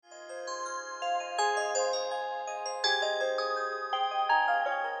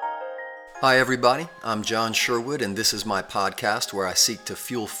Hi everybody, I'm John Sherwood and this is my podcast where I seek to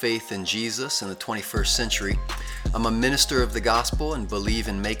fuel faith in Jesus in the 21st century. I'm a minister of the gospel and believe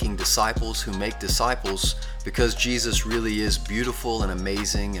in making disciples who make disciples because Jesus really is beautiful and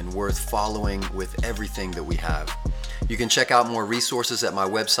amazing and worth following with everything that we have. You can check out more resources at my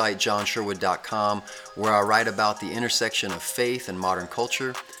website, johnsherwood.com, where I write about the intersection of faith and modern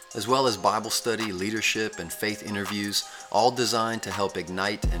culture, as well as Bible study, leadership, and faith interviews, all designed to help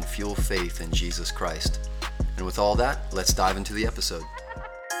ignite and fuel faith in Jesus Christ. And with all that, let's dive into the episode.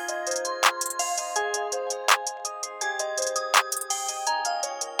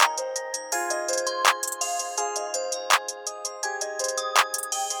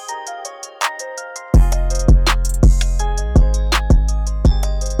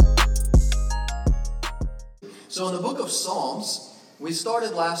 So in the book of Psalms, we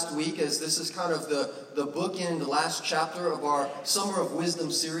started last week, as this is kind of the bookend, the last chapter of our Summer of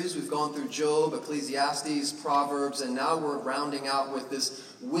Wisdom series. We've gone through Job, Ecclesiastes, Proverbs, and now we're rounding out with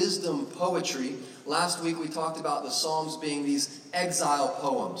this wisdom poetry. Last week we talked about the Psalms being these exile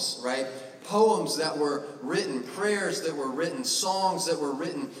poems, right? Poems that were written, prayers that were written, songs that were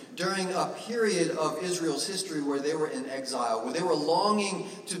written during a period of Israel's history where they were in exile, where they were longing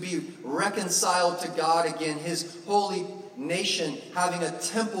to be reconciled to God again, His holy nation, having a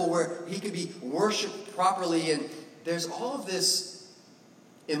temple where He could be worshipped properly. And there's all of this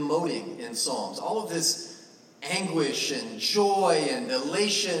emoting in Psalms, all of this anguish and joy and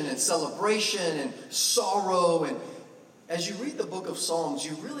elation and celebration and sorrow. And as you read the book of Psalms,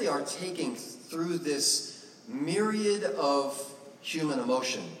 you really are taking through this myriad of human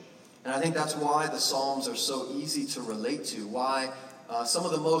emotion. And I think that's why the Psalms are so easy to relate to, why some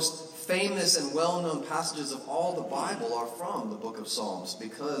of the most famous and well-known passages of all the Bible are from the book of Psalms,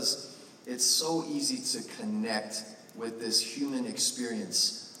 because it's so easy to connect with this human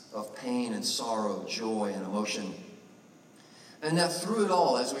experience of pain and sorrow, joy and emotion. And that through it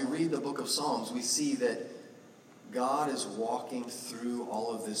all, as we read the book of Psalms, we see that God is walking through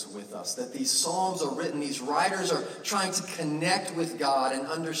all of this with us. That these Psalms are written, these writers are trying to connect with God and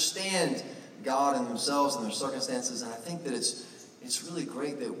understand God and themselves and their circumstances. And I think that it's really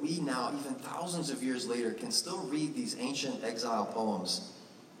great that we now, even thousands of years later, can still read these ancient exile poems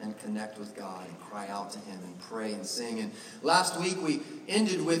and connect with God and cry out to Him and pray and sing. And last week we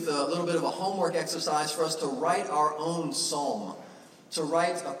ended with a little bit of a homework exercise for us to write our own psalm, to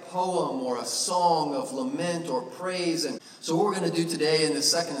write a poem or a song of lament or praise. And so what we're going to do today in the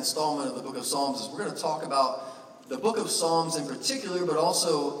second installment of the book of Psalms is we're going to talk about the book of Psalms in particular, but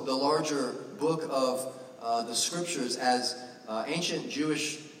also the larger book of the scriptures as ancient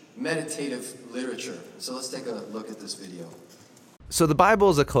Jewish meditative literature. So let's take a look at this video. So the Bible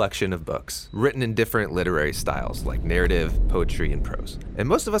is a collection of books written in different literary styles like narrative, poetry, and prose. And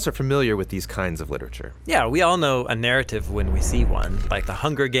most of us are familiar with these kinds of literature. Yeah, we all know a narrative when we see one, like The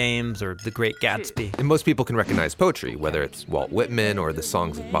Hunger Games or The Great Gatsby. And most people can recognize poetry, whether it's Walt Whitman or the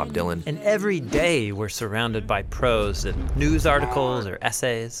songs of Bob Dylan. And every day we're surrounded by prose and news articles or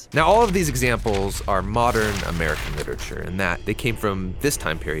essays. Now all of these examples are modern American literature in that they came from this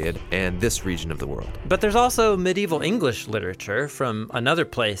time period and this region of the world. But there's also medieval English literature from another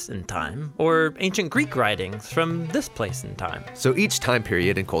place in time, or ancient Greek writings from this place in time. So each time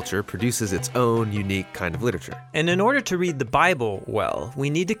period and culture produces its own unique kind of literature. And in order to read the Bible well,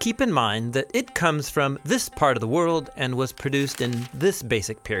 we need to keep in mind that it comes from this part of the world and was produced in this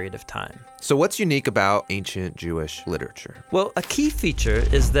basic period of time. So what's unique about ancient Jewish literature? Well, a key feature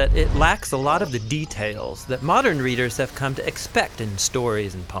is that it lacks a lot of the details that modern readers have come to expect in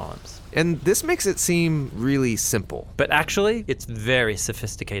stories and poems. And this makes it seem really simple. But actually, it's very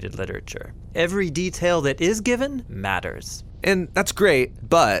sophisticated literature. Every detail that is given matters. And that's great,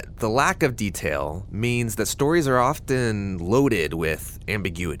 but the lack of detail means that stories are often loaded with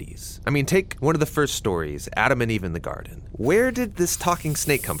ambiguities. I mean, take one of the first stories, Adam and Eve in the garden. Where did this talking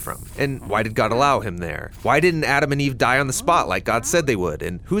snake come from? And why did God allow him there? Why didn't Adam and Eve die on the spot like God said they would?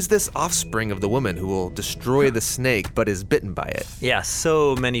 And who's this offspring of the woman who will destroy the snake but is bitten by it? Yeah,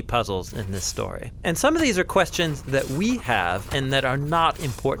 so many puzzles in this story. And some of these are questions that we have and that are not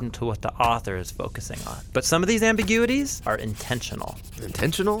important to what the author is focusing on. But some of these ambiguities are intentional.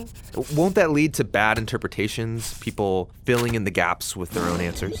 Intentional? Won't that lead to bad interpretations, people filling in the gaps with their own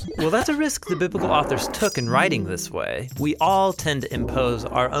answers? Well, that's a risk the biblical authors took in writing this way. We all tend to impose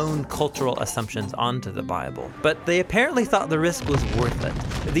our own cultural assumptions onto the Bible, but they apparently thought the risk was worth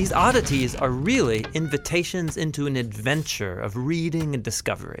it. These oddities are really invitations into an adventure of reading and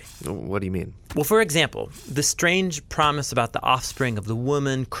discovery. What do you mean? Well, for example, the strange promise about the offspring of the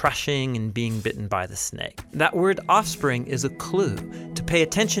woman crushing and being bitten by the snake. That word offspring is is a clue to pay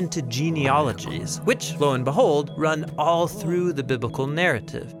attention to genealogies, which, lo and behold, run all through the biblical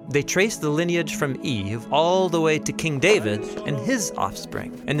narrative. They trace the lineage from Eve all the way to King David and his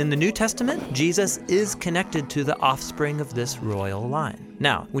offspring. And in the New Testament, Jesus is connected to the offspring of this royal line.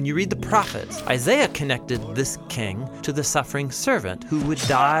 Now, when you read the prophets, Isaiah connected this king to the suffering servant who would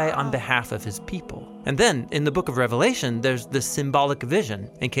die on behalf of his people. And then, in the book of Revelation, there's this symbolic vision.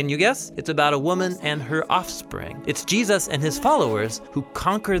 And can you guess? It's about a woman and her offspring. It's Jesus and his followers who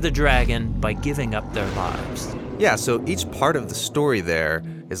conquer the dragon by giving up their lives. Yeah, so each part of the story there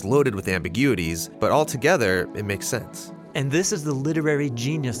is loaded with ambiguities, but altogether, it makes sense. And this is the literary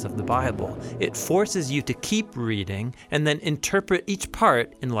genius of the Bible. It forces you to keep reading and then interpret each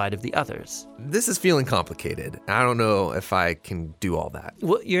part in light of the others. This is feeling complicated. I don't know if I can do all that.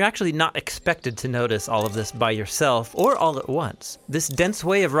 Well, you're actually not expected to notice all of this by yourself or all at once. This dense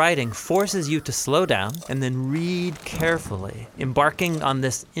way of writing forces you to slow down and then read carefully, embarking on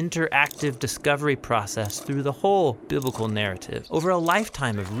this interactive discovery process through the whole biblical narrative over a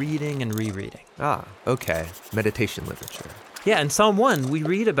lifetime of reading and rereading. Ah, okay. Meditation literature. Yeah, in Psalm 1, we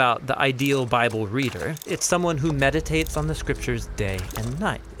read about the ideal Bible reader. It's someone who meditates on the scriptures day and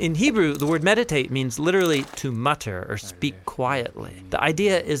night. In Hebrew, the word meditate means literally to mutter or speak quietly. The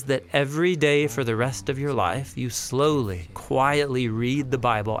idea is that every day for the rest of your life, you slowly, quietly read the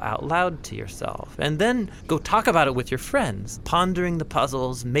Bible out loud to yourself, and then go talk about it with your friends, pondering the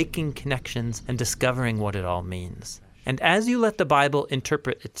puzzles, making connections, and discovering what it all means. And as you let the Bible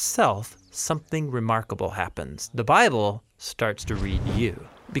interpret itself, something remarkable happens. The Bible starts to read you.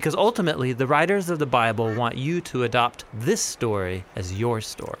 Because ultimately, the writers of the Bible want you to adopt this story as your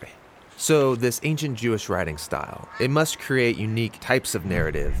story. So this ancient Jewish writing style, it must create unique types of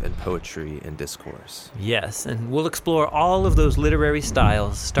narrative and poetry and discourse. Yes, and we'll explore all of those literary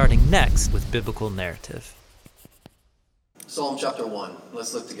styles starting next with biblical narrative. Psalm chapter 1.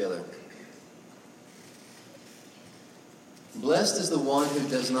 Let's look together. Blessed is the one who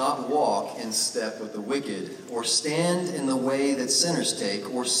does not walk in step with the wicked, or stand in the way that sinners take,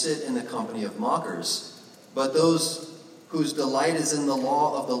 or sit in the company of mockers, but those whose delight is in the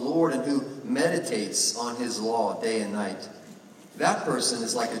law of the Lord and who meditates on his law day and night. That person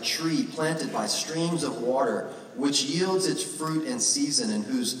is like a tree planted by streams of water, which yields its fruit in season and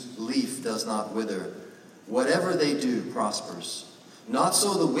whose leaf does not wither. Whatever they do prospers. Not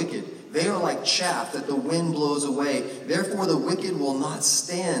so the wicked. They are like chaff that the wind blows away. Therefore the wicked will not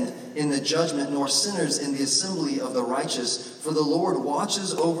stand in the judgment, nor sinners in the assembly of the righteous. For the Lord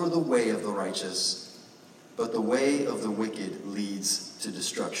watches over the way of the righteous, but the way of the wicked leads to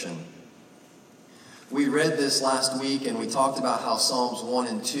destruction. We read this last week, and we talked about how Psalms 1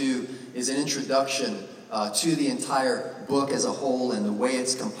 and 2 is an introduction to the entire book as a whole, and the way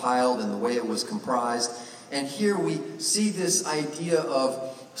it's compiled and the way it was comprised. And here we see this idea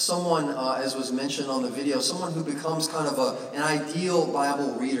of someone, as was mentioned on the video, someone who becomes kind of an ideal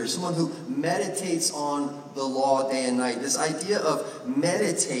Bible reader, someone who meditates on the law day and night. This idea of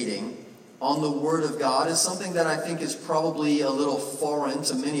meditating on the Word of God is something that I think is probably a little foreign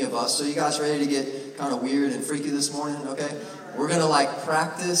to many of us. So you guys ready to get kind of weird and freaky this morning? Okay? We're going to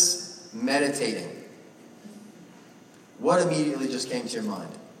practice meditating. What immediately just came to your mind?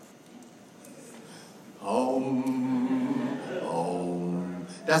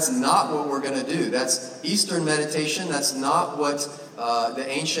 That's not what we're going to do. That's Eastern meditation. That's not what the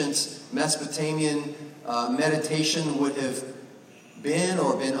ancient Mesopotamian meditation would have been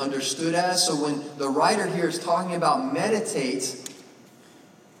or been understood as. So when the writer here is talking about meditate,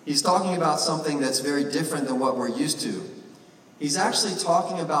 he's talking about something that's very different than what we're used to. He's actually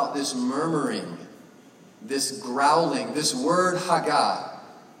talking about this murmuring, this growling. This word Haggah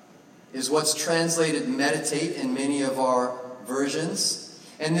is what's translated meditate in many of our versions.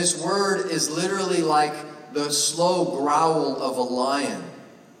 And this word is literally like the slow growl of a lion.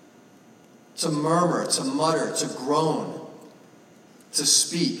 To murmur, to mutter, to groan, to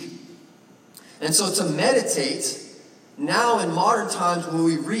speak. And so to meditate, now in modern times when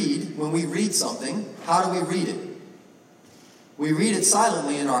we read something, how do we read it? We read it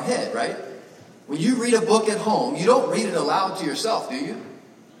silently in our head, right? When you read a book at home, you don't read it aloud to yourself, do you?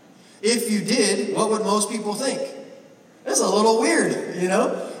 If you did, what would most people think? It's a little weird, you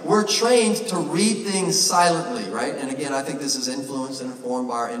know? We're trained to read things silently, right? And again, I think this is influenced and informed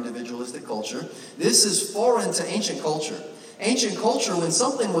by our individualistic culture. This is foreign to ancient culture. Ancient culture, when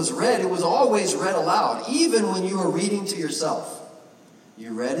something was read, it was always read aloud, even when you were reading to yourself.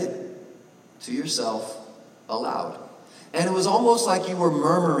 You read it to yourself aloud. And it was almost like you were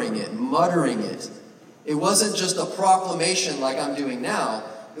murmuring it, muttering it. It wasn't just a proclamation like I'm doing now.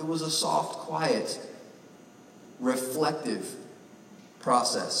 It was a soft, quiet reflective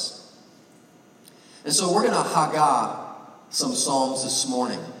process. And so we're going to Haggah some Psalms this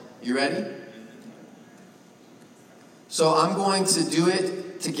morning. You ready? So I'm going to do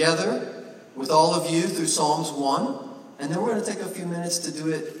it together with all of you through Psalms 1, and then we're going to take a few minutes to do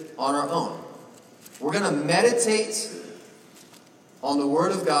it on our own. We're going to meditate on the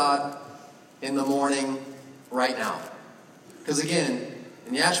Word of God in the morning right now. Because again,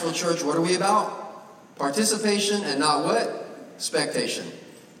 in the Asheville Church, what are we about? Participation and not what? Spectation.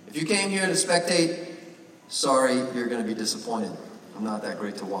 If you came here to spectate, sorry, you're going to be disappointed. I'm not that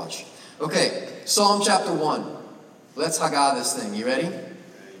great to watch. Okay, Psalm chapter 1. Let's Haggah this thing. You ready?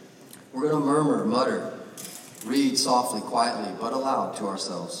 We're going to murmur, mutter, read softly, quietly, but aloud to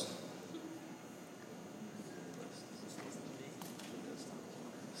ourselves.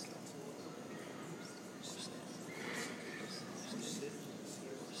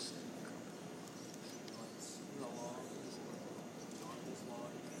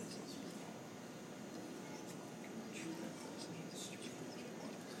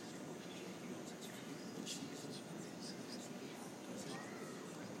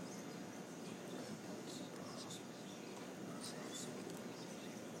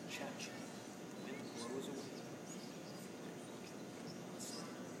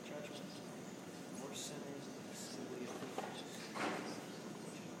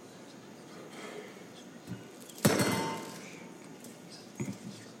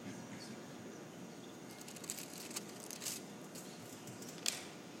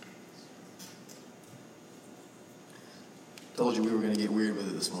 Told you we were going to get weird with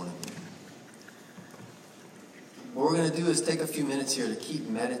it this morning. What we're going to do is take a few minutes here to keep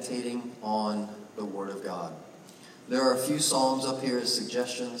meditating on the Word of God. There are a few psalms up here as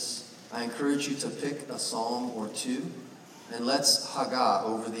suggestions. I encourage you to pick a psalm or two, and let's Haggah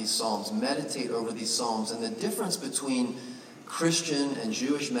over these psalms, meditate over these psalms. And the difference between Christian and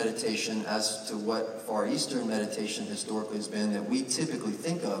Jewish meditation as to what Far Eastern meditation historically has been, that we typically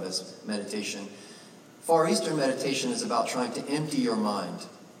think of as meditation. Far Eastern meditation is about trying to empty your mind,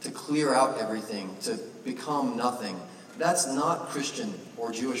 to clear out everything, to become nothing. That's not Christian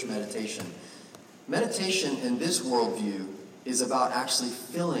or Jewish meditation. Meditation in this worldview is about actually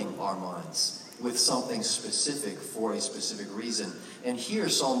filling our minds with something specific for a specific reason. And here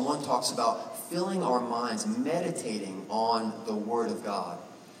Psalm 1 talks about filling our minds, meditating on the Word of God.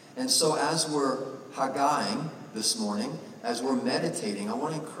 And so as we're Haggahing this morning, as we're meditating, I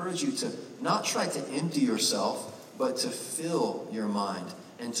want to encourage you to not try to empty yourself, but to fill your mind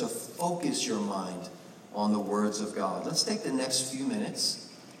and to focus your mind on the words of God. Let's take the next few minutes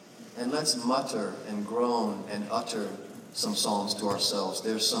and let's mutter and groan and utter some psalms to ourselves.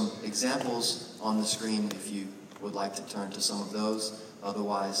 There's some examples on the screen if you would like to turn to some of those.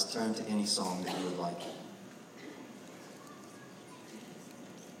 Otherwise, turn to any psalm that you would like.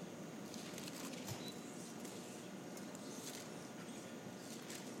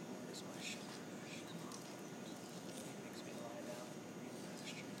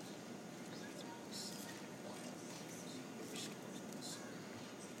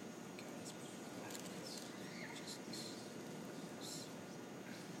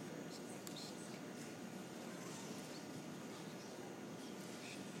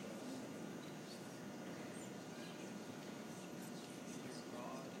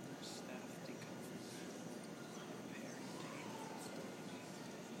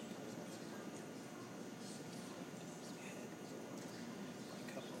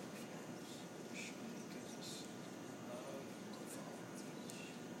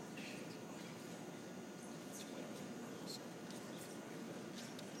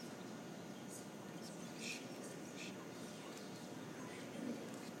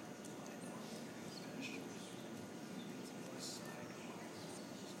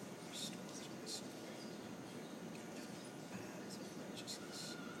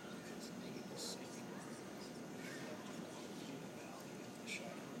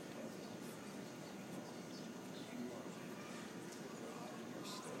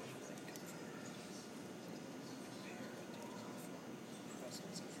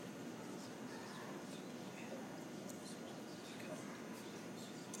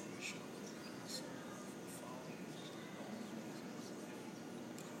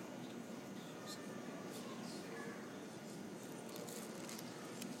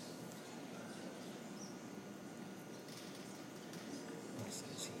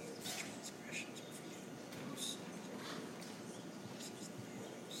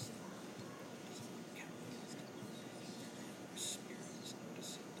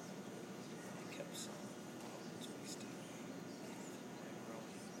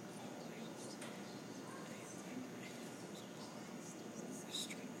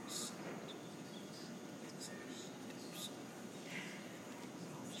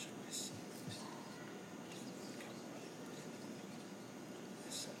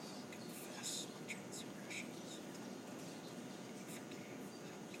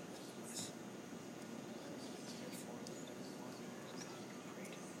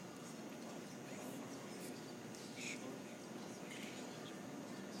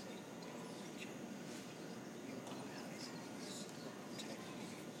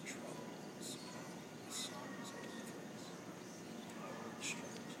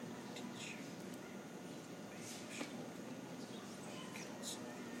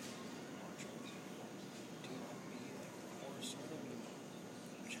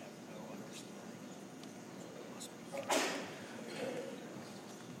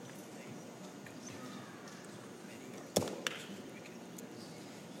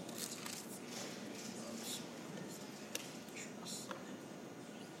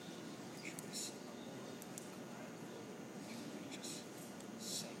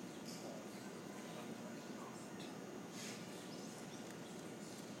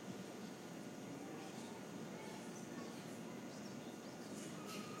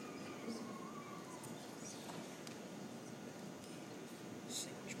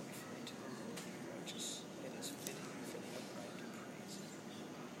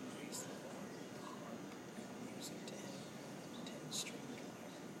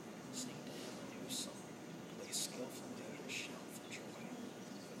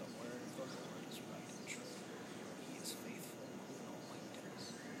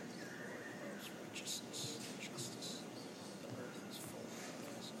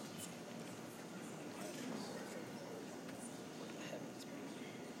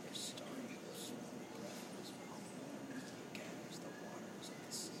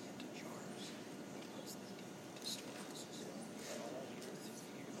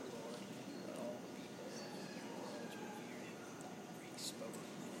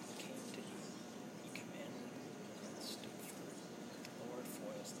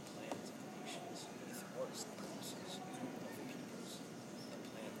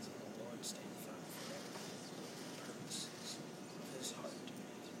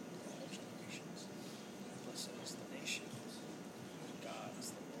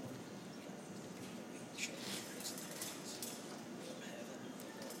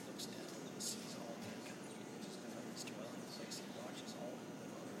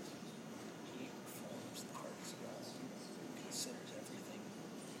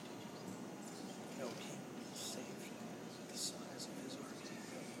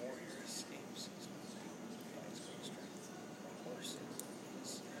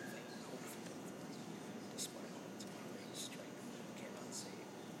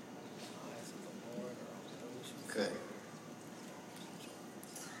 Okay.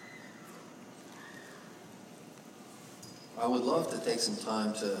 I would love to take some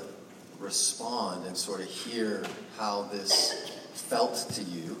time to respond and sort of hear how this felt to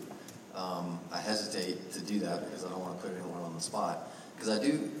you. I hesitate to do that because I don't want to put anyone on the spot. Because I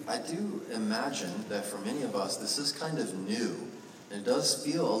do imagine that for many of us, this is kind of new. And it does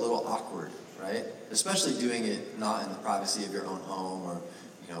feel a little awkward, right? Especially doing it not in the privacy of your own home or,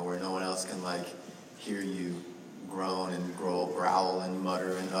 where no one else can, hear you groan and growl and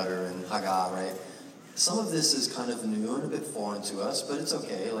mutter and utter and haga, right? Some of this is kind of new and a bit foreign to us, but it's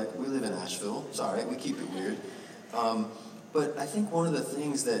okay. We live in Asheville. It's all right. We keep it weird. But I think one of the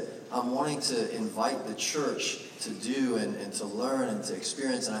things that I'm wanting to invite the church to do and to learn and to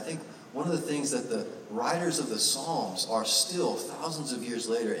experience, and I think one of the things that the writers of the Psalms are still, thousands of years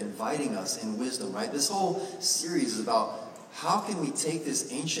later, inviting us in wisdom, right? This whole series is about how can we take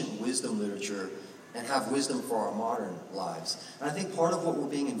this ancient wisdom literature and have wisdom for our modern lives. And I think part of what we're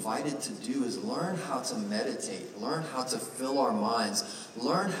being invited to do is learn how to meditate, learn how to fill our minds,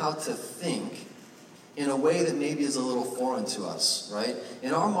 learn how to think in a way that maybe is a little foreign to us, right?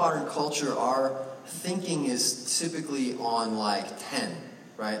 In our modern culture, our thinking is typically on 10,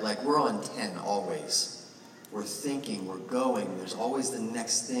 right? We're on 10 always. We're thinking, we're going, there's always the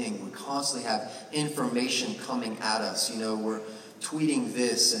next thing. We constantly have information coming at us. We're tweeting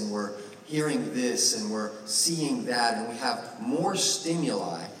this and we're hearing this and we're seeing that, and we have more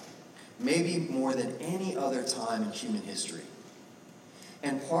stimuli, maybe more than any other time in human history.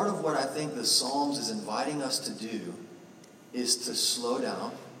 And part of what I think the Psalms is inviting us to do is to slow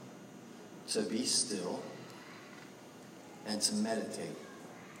down, to be still, and to meditate.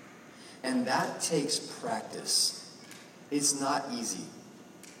 And that takes practice. It's not easy.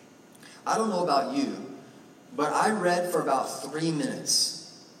 I don't know about you, but I read for about 3 minutes.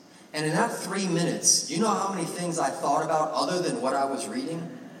 And in that 3 minutes, you know how many things I thought about other than what I was reading?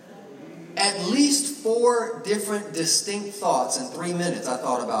 At least 4 different distinct thoughts in 3 minutes. I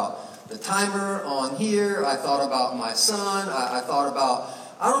thought about the timer on here. I thought about my son. I thought about,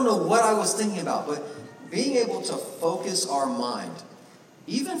 I don't know what I was thinking about, but being able to focus our mind,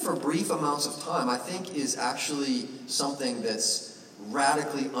 even for brief amounts of time, I think is actually something that's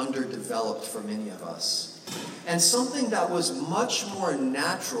radically underdeveloped for many of us. And something that was much more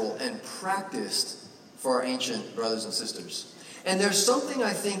natural and practiced for our ancient brothers and sisters. And there's something,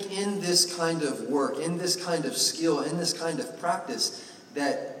 I think, in this kind of work, in this kind of skill, in this kind of practice,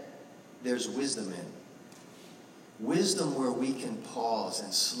 that there's wisdom in. Wisdom where we can pause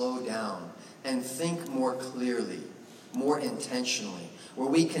and slow down and think more clearly, more intentionally, where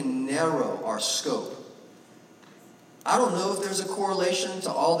we can narrow our scope. I don't know if there's a correlation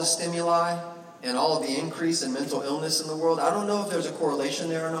to all the stimuli and all of the increase in mental illness in the world. I don't know if there's a correlation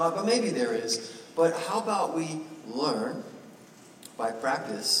there or not, but maybe there is. But how about we learn, by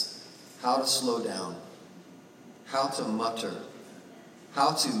practice, how to slow down, how to mutter,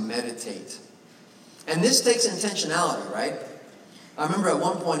 how to meditate. And this takes intentionality, right? I remember at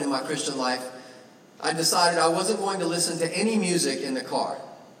one point in my Christian life, I decided I wasn't going to listen to any music in the car.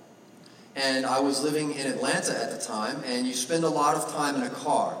 And I was living in Atlanta at the time, and you spend a lot of time in a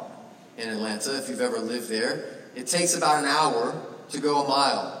car in Atlanta, if you've ever lived there. It takes about an hour to go a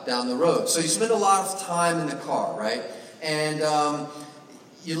mile down the road. So you spend a lot of time in the car, right? And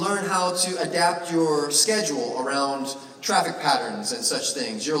you learn how to adapt your schedule around traffic patterns and such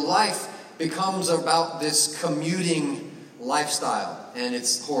things. Your life becomes about this commuting lifestyle, and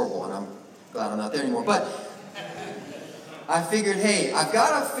it's horrible, and I'm glad I'm not there anymore. But I figured, hey, I've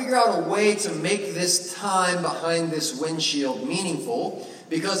got to figure out a way to make this time behind this windshield meaningful,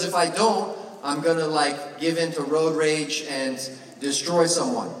 because if I don't, I'm going to give in to road rage and destroy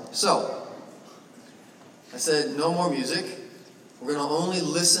someone. So I said, no more music. We're going to only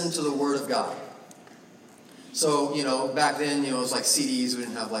listen to the Word of God. So, back then, it was like CDs. We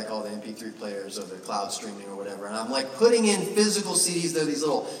didn't have all the MP3 players or the cloud streaming or whatever. And I'm putting in physical CDs. They're these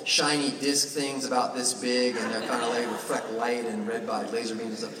little shiny disc things about this big, and they're kind of reflect light and read by laser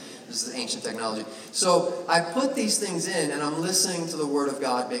beams and stuff. This is ancient technology. So I put these things in, and I'm listening to the Word of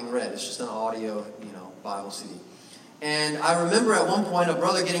God being read. It's just an audio, Bible CD. And I remember at one point a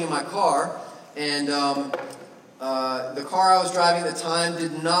brother getting in my car, and the car I was driving at the time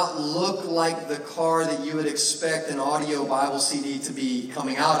did not look like the car that you would expect an audio Bible CD to be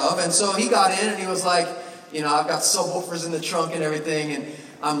coming out of. And so he got in and he was like, I've got subwoofers in the trunk and everything, and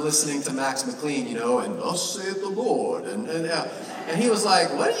I'm listening to Max McLean, and thus saith the Lord. And he was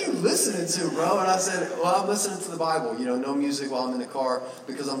like, what are you listening to, bro? And I said, well, I'm listening to the Bible, no music while I'm in the car,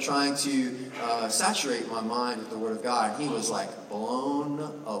 because I'm trying to saturate my mind with the Word of God. And he was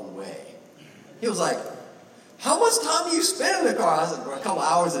blown away. He was like, how much time do you spend in the car? I was like, well, a couple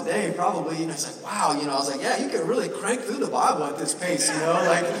hours a day, probably. You know, he's like, wow. You know, I was like, yeah, you can really crank through the Bible at this pace, you know?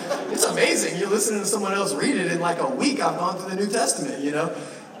 Like, it's amazing. You're listening to someone else read it. In like a week, I've gone through the New Testament, you know?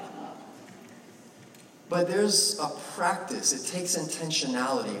 But there's a practice. It takes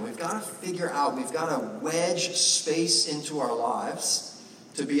intentionality. And we've got to figure out, we've got to wedge space into our lives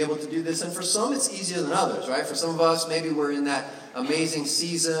to be able to do this. And for some, it's easier than others, right? For some of us, maybe we're in that amazing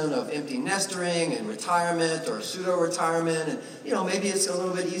season of empty nestering and retirement or pseudo-retirement. And, you know, maybe it's a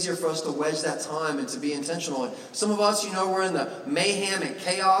little bit easier for us to wedge that time and to be intentional. And some of us, you know, we're in the mayhem and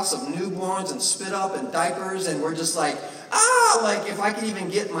chaos of newborns and spit up and diapers. And we're just like, like if I could even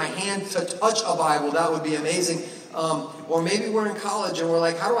get my hand to touch a Bible, that would be amazing. Or maybe we're in college and we're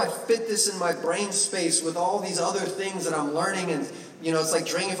like, how do I fit this in my brain space with all these other things that I'm learning? And, you know, it's like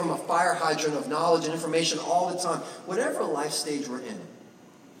drinking from a fire hydrant of knowledge and information all the time. Whatever life stage we're in,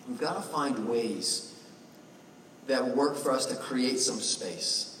 we've got to find ways that work for us to create some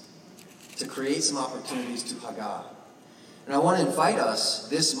space, to create some opportunities to Haggah. And I want to invite us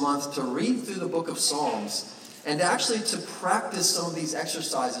this month to read through the book of Psalms and actually to practice some of these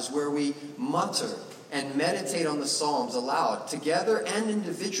exercises where we mutter and meditate on the Psalms aloud, together and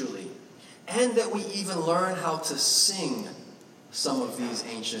individually, and that we even learn how to sing some of these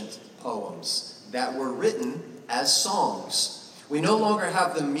ancient poems that were written as songs. We no longer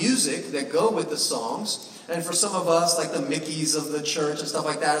have the music that go with the songs, and for some of us, like the Mickeys of the church and stuff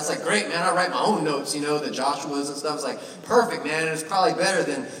like that, it's like, great, man, I write my own notes, you know, the Joshuas and stuff. It's like, perfect, man, and it's probably better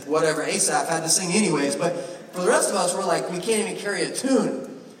than whatever Asaph had to sing anyways. But for the rest of us, we're like, we can't even carry a tune.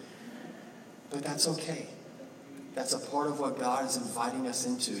 But that's okay. That's a part of what God is inviting us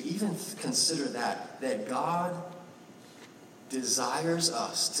into. Even consider that God desires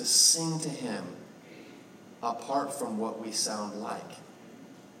us to sing to Him apart from what we sound like.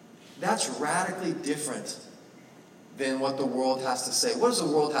 That's radically different than what the world has to say. What does the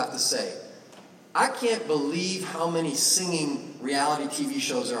world have to say? I can't believe how many singing reality TV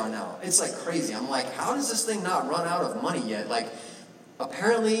shows there are now. It's like crazy. I'm like, how does this thing not run out of money yet? Like,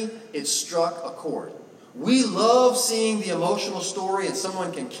 apparently it struck a chord. We love seeing the emotional story and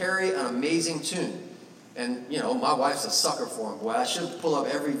someone can carry an amazing tune. And, you know, my wife's a sucker for them. Boy, I should pull up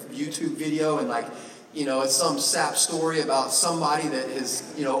every YouTube video and, like, you know, it's some sap story about somebody that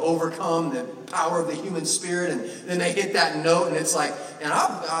has, you know, overcome the power of the human spirit, and then they hit that note, and it's like,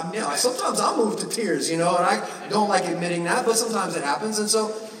 and you know, sometimes I move to tears, you know, and I don't like admitting that, but sometimes it happens. And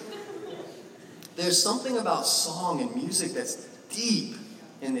so there's something about song and music that's deep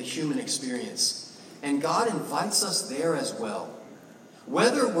in the human experience. And God invites us there as well,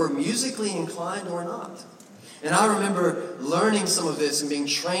 whether we're musically inclined or not. And I remember learning some of this and being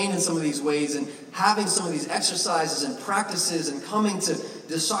trained in some of these ways and having some of these exercises and practices and coming to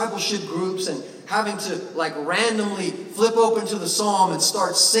discipleship groups and having to like randomly flip open to the psalm and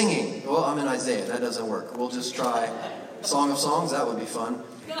start singing. Well, I'm in Isaiah. That doesn't work. We'll just try Song of Songs. That would be fun.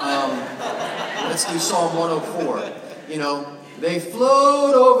 Let's do Psalm 104. You know, they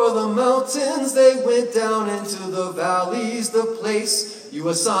flowed over the mountains. They went down into the valleys, the place you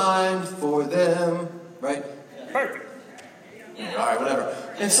assigned for them. Right? Perfect. All right,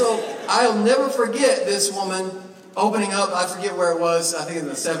 whatever. And so I'll never forget this woman opening up, I forget where it was, I think in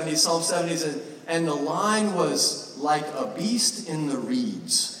the 70s, Psalm 70s, and the line was, like a beast in the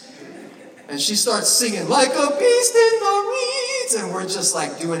reeds. And she starts singing, like a beast in the reeds, and we're just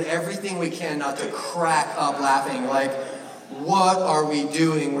like doing everything we can not to crack up laughing, like, what are we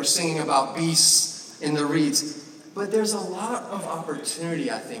doing? We're singing about beasts in the reeds. But there's a lot of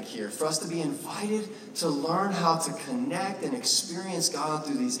opportunity, I think, here for us to be invited to learn how to connect and experience God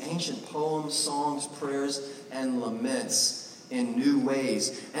through these ancient poems, songs, prayers, and laments in new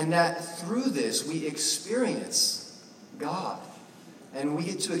ways. And that through this, we experience God. And we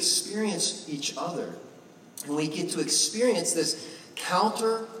get to experience each other. And we get to experience this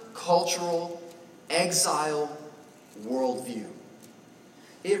counter-cultural, exile worldview.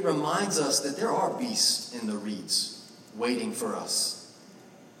 It reminds us that there are beasts in the reeds waiting for us.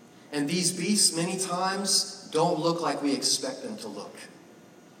 And these beasts many times don't look like we expect them to look.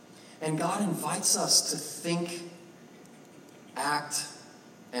 And God invites us to think, act,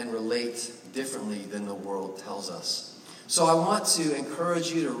 and relate differently than the world tells us. So I want to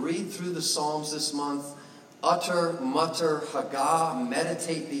encourage you to read through the Psalms this month. Utter, mutter, Haggah,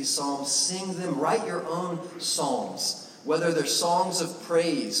 meditate these Psalms, sing them, write your own Psalms. Whether they're songs of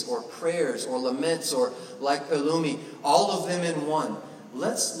praise or prayers or laments or like Pelumi, all of them in one.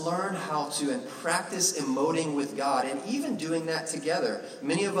 Let's learn how to and practice emoting with God and even doing that together.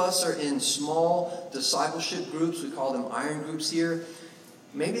 Many of us are in small discipleship groups. We call them iron groups here.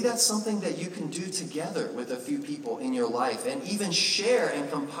 Maybe that's something that you can do together with a few people in your life and even share and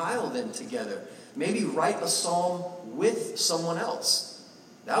compile them together. Maybe write a psalm with someone else.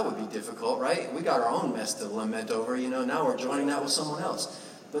 That would be difficult, right? We got our own mess to lament over, now we're joining that with someone else.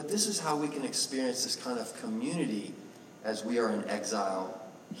 But this is how we can experience this kind of community as we are in exile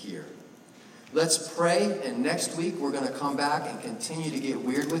here. Let's pray, and next week we're going to come back and continue to get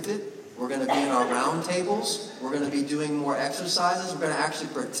weird with it. We're going to be in our round tables. We're going to be doing more exercises. We're going to actually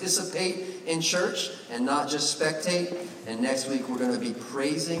participate in church and not just spectate. And next week we're going to be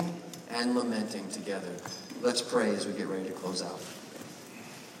praising and lamenting together. Let's pray as we get ready to close out.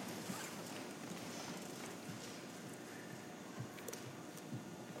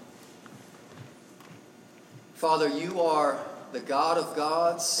 Father, you are the God of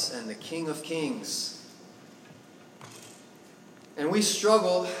gods and the King of kings. And we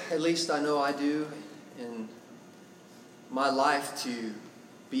struggle, at least I know I do, in my life to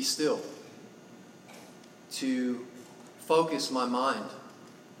be still, to focus my mind,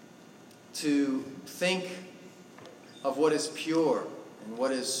 to think of what is pure and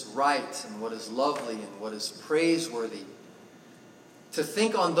what is right and what is lovely and what is praiseworthy. To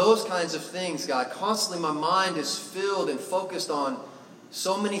think on those kinds of things, God. Constantly my mind is filled and focused on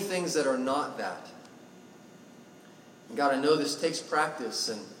so many things that are not that. And God, I know this takes practice,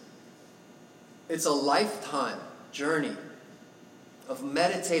 and it's a lifetime journey of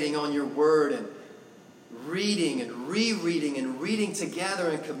meditating on your word and reading and rereading and reading together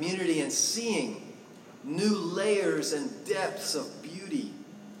in community and seeing new layers and depths of beauty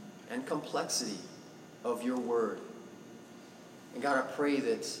and complexity of your word. And God, I pray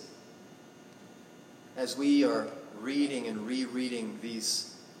that as we are reading and rereading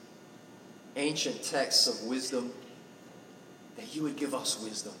these ancient texts of wisdom, that you would give us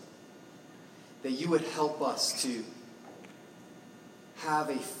wisdom, that you would help us to have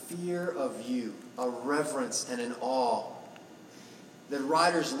a fear of you, a reverence and an awe. That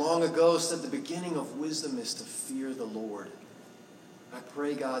writers long ago said the beginning of wisdom is to fear the Lord. I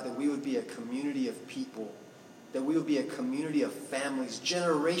pray, God, that we would be a community of people, that we would be a community of families,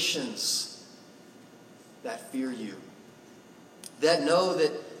 generations that fear you, that know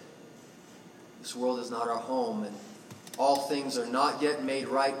that this world is not our home and all things are not yet made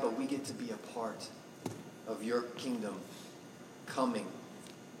right, but we get to be a part of your kingdom coming.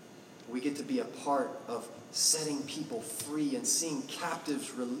 We get to be a part of setting people free and seeing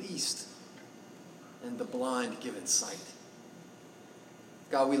captives released and the blind given sight.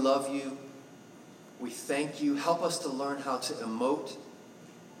 God, we love you. We thank you. Help us to learn how to emote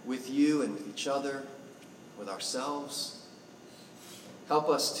with you and with each other, with ourselves. Help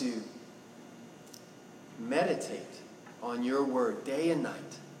us to meditate on your word day and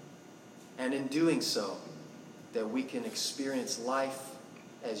night. And in doing so, that we can experience life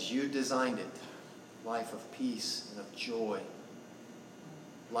as you designed it. Life of peace and of joy.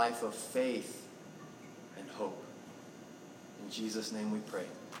 Life of faith and hope. In Jesus' name we pray.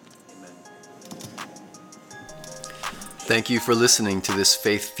 Amen. Thank you for listening to this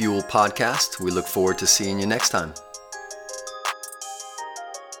Faith Fuel podcast. We look forward to seeing you next time.